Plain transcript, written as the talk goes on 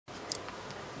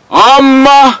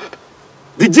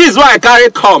The gist why I carry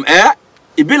come,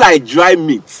 it be like dry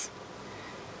meat.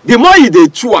 The more you dey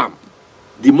chew am,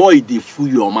 the more you dey full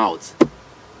your mouth.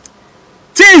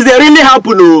 Things they really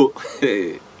happen, oh.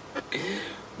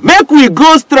 Make we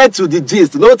go straight to the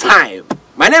gist, no time.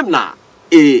 My name na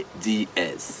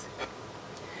ADS.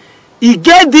 E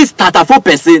get this tatafo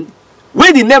person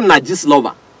wey the name na gist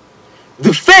lover.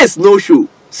 The face no show,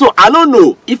 so I don't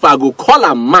know if I go call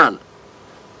am man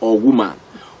or woman.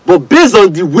 But based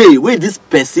on the way this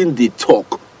person dey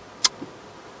talk,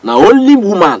 now only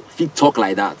woman fit talk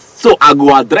like that. So I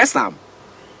go address am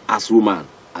as woman,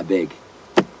 I beg.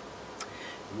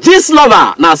 Gist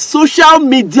lover na social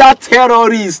media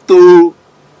terrorist o.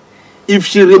 If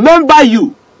she remember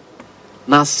you,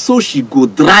 na so she go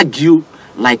drag you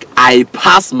like I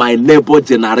pass my neighbor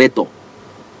generator.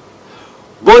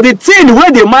 But the thing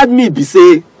wey dey mad me be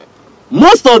say,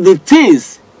 most of the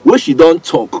things wey she don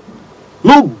talk,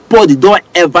 nobody don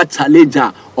ever challenge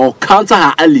her or counter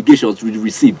her allegations with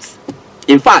receipts.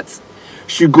 In fact,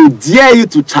 she go dare you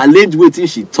to challenge wetin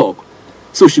she talk,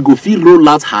 so she go fit roll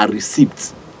out her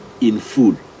receipts in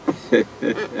full.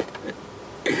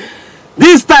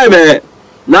 This time,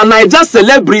 na Naija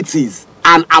celebrities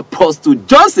and Apostle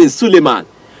Johnson Suleiman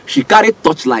she carry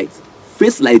torchlight,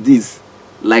 face like this,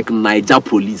 like Naija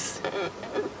police.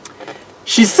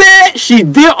 She say she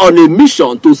dey on a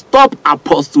mission to stop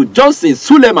Apostle Johnson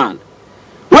Suleiman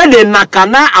when they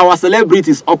nakana our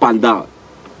celebrities up and down.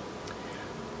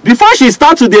 Before she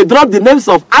start to dey drop the names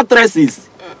of actresses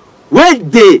where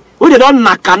they don't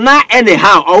nakana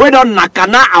anyhow, or where don't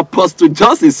nakana Apostle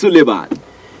Johnson Suleiman,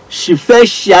 she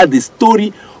first share the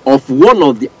story of one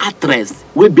of the actresses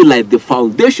will be like the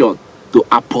foundation to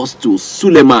Apostle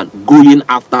Suleiman going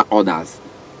after others.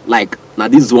 Like now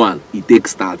this one, it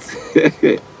takes start.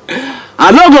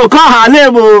 I no go call her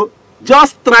name, oh.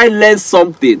 Just try learn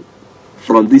something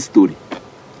from this story.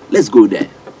 Let's go there.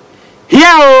 Here,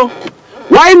 oh,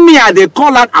 why me I dey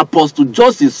call out Apostle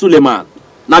Johnson Suleiman?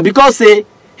 Now because say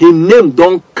his name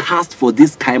don't cast for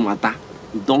this kind matter.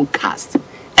 He don't cast.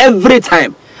 Every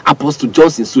time Apostle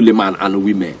Johnson Suleiman and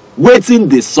women waiting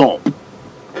the sub.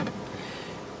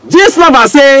 This lover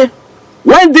say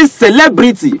when this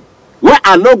celebrity, where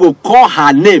I no go call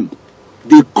her name,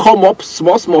 they come up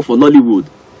small for Nollywood.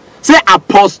 Say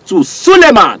Apostle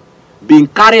Suleiman been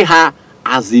carry her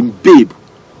as in babe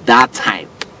that time.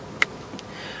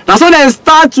 Now so they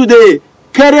start to the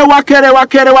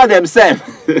kerewa themselves.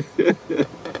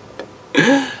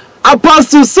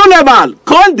 Apostle Suleiman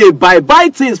come they buy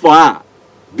things for her,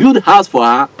 build house for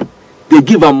her, they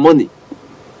give her money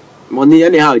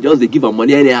anyhow, just they give her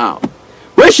money anyhow.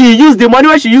 When she use the money,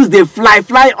 when she use they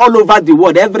fly all over the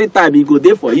world. Every time he go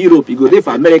there for Europe, he go there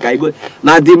for America, he go.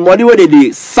 Now the money where they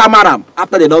samaram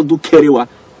after they don't do kerewa,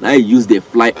 now he use they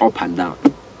fly up and down.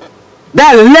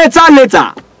 Then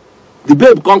later, the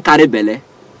babe can't carry belle.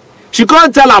 She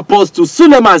can't tell Apostle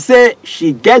Suleiman say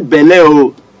she get belle.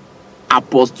 Oh,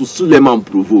 Apostle Suleiman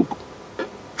provoke.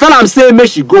 Tell am say make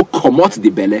she go comot the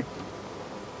belle.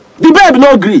 The babe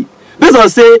no agree. Based on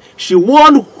say she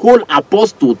won't hold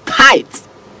Apostle tight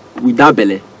with that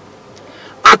belle.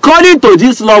 According to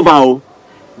this lover,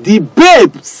 the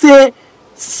babe say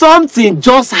something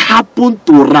just happened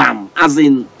to Ram, as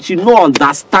in she no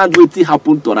understand what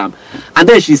happened to Ram, and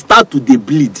then she start to dey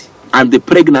bleed, and the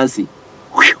pregnancy,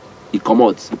 whew, it come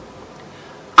out.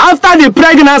 After the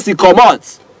pregnancy come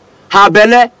out, her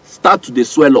belle start to dey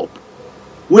swell up.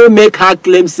 We make her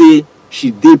claim say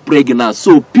she dey pregnant,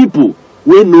 so people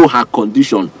we know her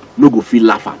condition no go feel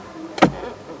laughing.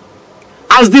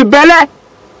 As the belle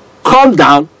come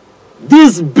down,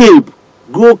 this babe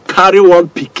go carry one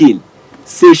pikin,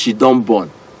 say she don't born.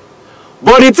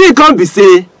 But the thing can't be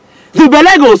say the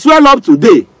belle go swell up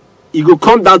today, it go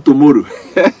come down tomorrow.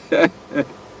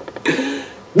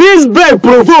 This babe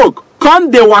provoke,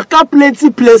 come they waka plenty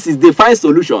places, they find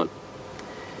solution.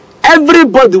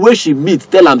 Everybody where she meet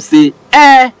tell am say,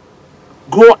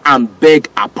 go and beg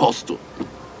Apostle.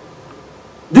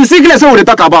 The sickness we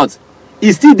talk about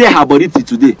is still there her body till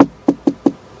today.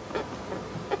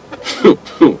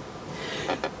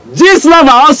 This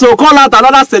lover also call out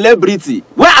another celebrity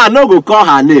where I no go call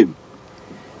her name.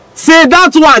 Say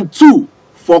that one too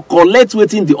for collect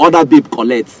waiting the other babe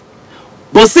collect.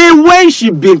 But say when she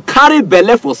been carry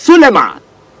belle for Suleiman,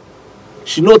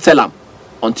 she no tell him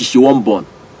until she won't born.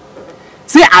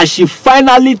 Say as she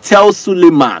finally tell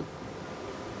Suleiman,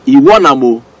 he want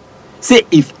am. Say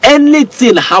if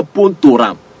anything happen to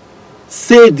Ram,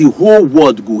 say the whole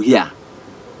world go hear.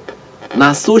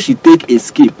 Now so she take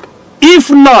escape.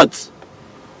 If not,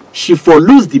 she for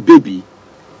lose the baby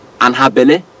and her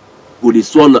belle go dey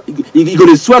swell up. He go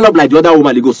dey swell up like the other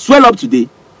woman. He go swell up today,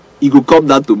 he go come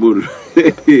down tomorrow.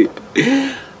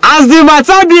 As the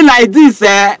matter be like this,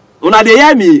 una dey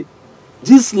hear me?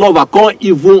 This lover can't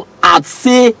even add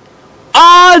say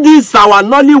all these our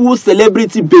Nollywood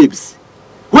celebrity babes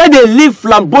where they live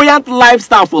flamboyant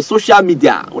lifestyle for social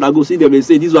media. When I go see them, they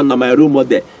say this one na my role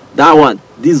model, that one,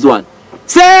 this one.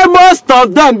 Say most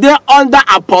of them they under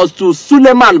Apostle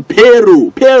Suleiman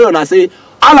payroll. Payroll, I say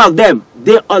all of them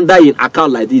they under in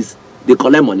account like this. They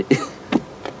collect money.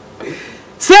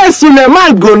 Say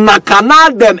Suleiman go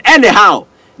nakana them anyhow.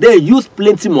 They use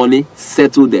plenty money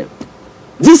settle them.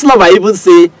 This lover even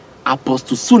say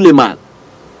Apostle Suleiman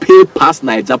pay past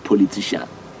Niger politician.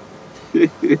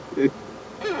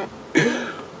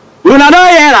 When I don't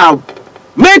hear am,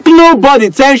 make nobody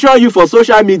tension you for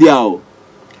social media.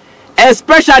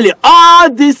 Especially all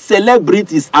these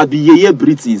celebrities and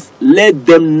yeye. Let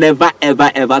them never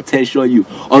ever tension you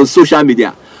on social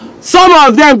media. Some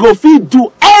of them go fit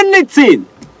do anything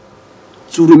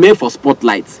to remain for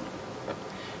spotlight.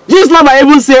 This lover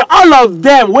even say all of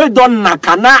them wey don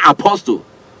nakana Apostle.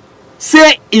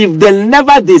 Say if they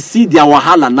never they see their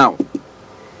wahala now,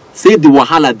 say the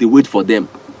wahala they wait for them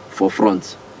for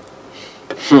front.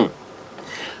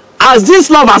 As this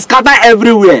love has scattered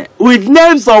everywhere with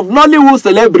names of Nollywood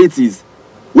celebrities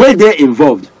where they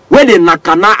involved, where they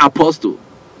nakana Apostle.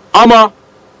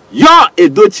 Yo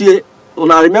Edochie,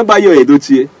 una remember Yo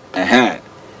Edochie?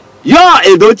 Yo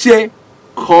Edochie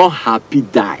call happy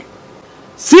die.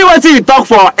 See what he talk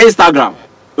for Instagram.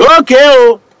 Okay,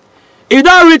 oh. It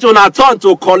don't reach on a turn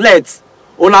to collect.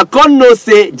 Una con no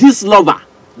say this lover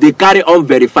they carry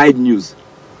unverified news.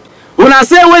 Una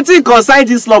say wetin concern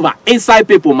this lover inside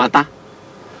people matter.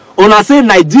 Una say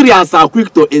Nigerians are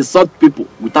quick to insult people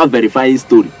without verifying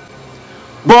story.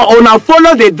 But una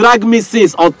follow the drag me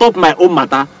since on top my own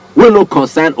matter wey no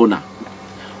concern una.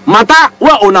 Matter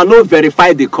where una no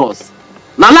verify the cause.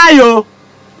 Na lie yo.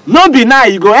 No be now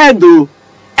you go end o.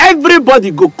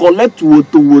 Everybody go collect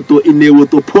woto in a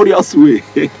wotoporious way.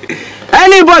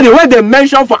 Anybody where they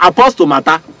mention for Apostle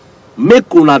matter,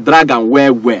 make una drag and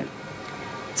well.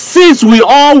 Since we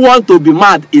all want to be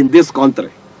mad in this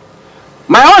country,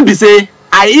 my own be say,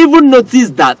 I even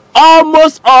noticed that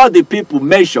almost all the people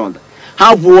mentioned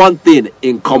have one thing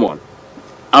in common.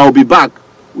 I'll be back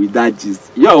with that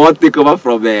gist. You want to take over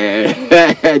from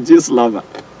gist lover.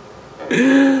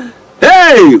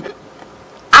 Hey!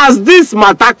 As this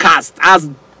matter cast, as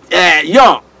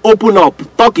open up,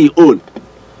 talk his own,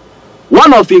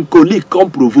 one of his colleagues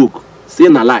come provoke, say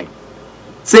na lie.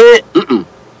 Say,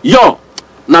 yo,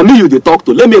 now me you dey talk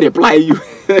to, let me reply you.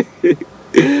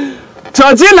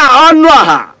 Georgina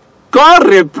Onwaha, come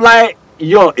reply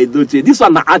yo Edochie. This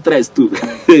one na actress too.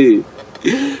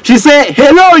 She say,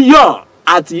 hello yo,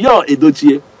 at yo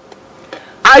Edochie.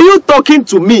 Are you talking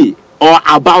to me or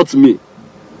about me?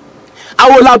 I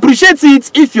will appreciate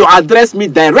it if you address me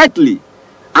directly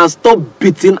and stop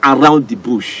beating around the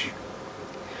bush.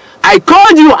 I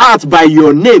called you out by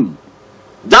your name.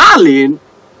 Darling,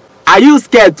 are you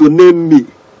scared to name me?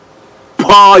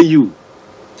 Poor you.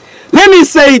 Let me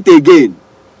say it again.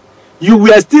 You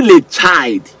were still a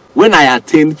child when I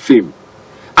attained fame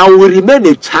and will remain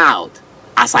a child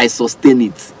as I sustain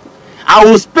it. I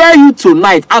will spare you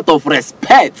tonight out of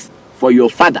respect for your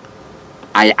father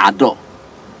I adore,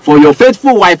 for your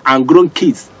faithful wife and grown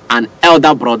kids and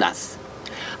elder brothers.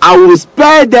 I will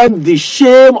spare them the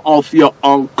shame of your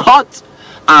uncut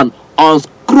and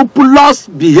unscrupulous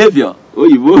behavior.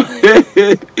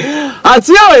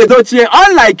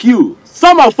 Unlike you,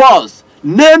 some of us,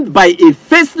 named by a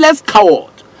faceless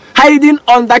coward, hiding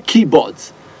under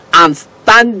keyboards and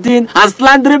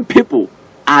slandering people,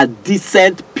 are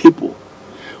decent people.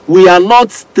 We are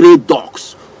not stray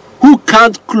dogs who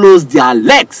can't close their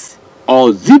legs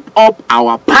or zip up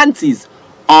our panties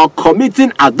or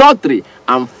committing adultery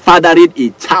and fathering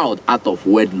a child out of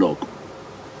wedlock.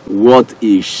 What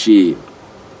a shame.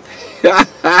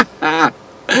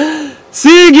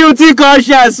 See guilty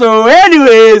conscience. So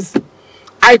anyways,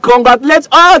 I congratulate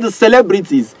all the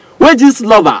celebrities where this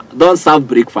lover don't serve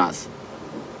breakfast.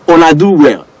 Una do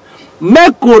well.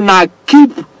 Make una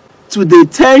keep to the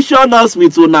tension us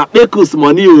with una make us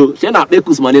money. She na make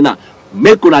us money now.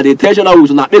 Make una the tension us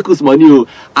with una make us money.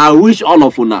 I wish all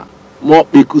of una more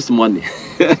make us money.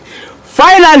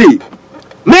 Finally,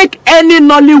 make any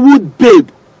Nollywood babe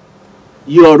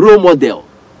your role model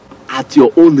at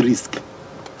your own risk.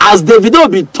 As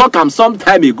Davido be talk am some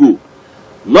time ago,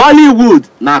 Nollywood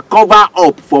na cover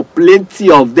up for plenty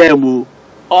of them.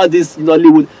 All this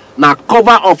Nollywood na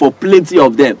cover up for plenty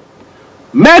of them.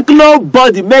 Make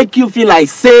nobody make you feel like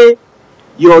say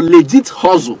your legit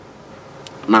hustle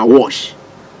na wash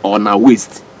or na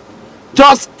waste.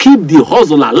 Just keep the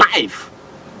hustle alive.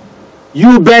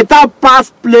 You better pass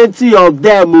plenty of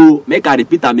them. Oh. Make I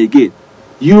repeat them again.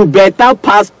 You better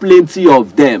pass plenty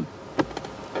of them.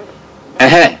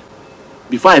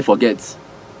 Before I forget,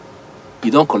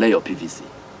 you don't collect your PVC.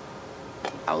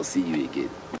 I'll see you again.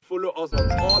 Follow us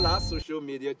on all our social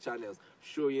media channels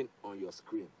showing on your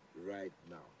screen right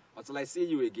now. Until I see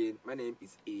you again, my name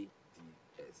is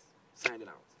ADS. Signing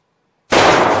out.